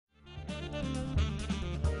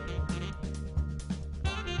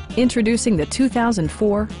Introducing the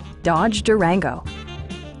 2004 Dodge Durango.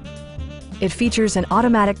 It features an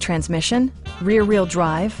automatic transmission, rear-wheel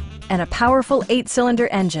drive, and a powerful 8-cylinder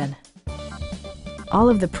engine. All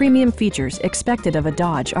of the premium features expected of a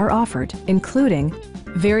Dodge are offered, including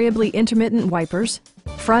variably intermittent wipers,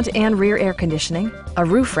 front and rear air conditioning, a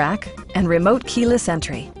roof rack, and remote keyless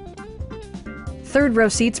entry. Third-row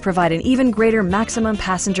seats provide an even greater maximum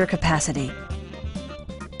passenger capacity.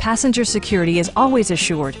 Passenger security is always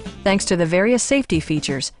assured thanks to the various safety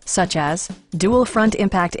features such as dual front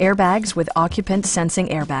impact airbags with occupant sensing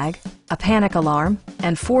airbag, a panic alarm,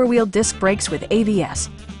 and 4-wheel disc brakes with ABS.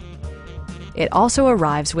 It also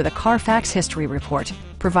arrives with a Carfax history report,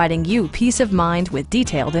 providing you peace of mind with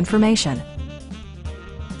detailed information.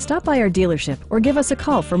 Stop by our dealership or give us a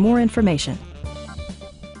call for more information.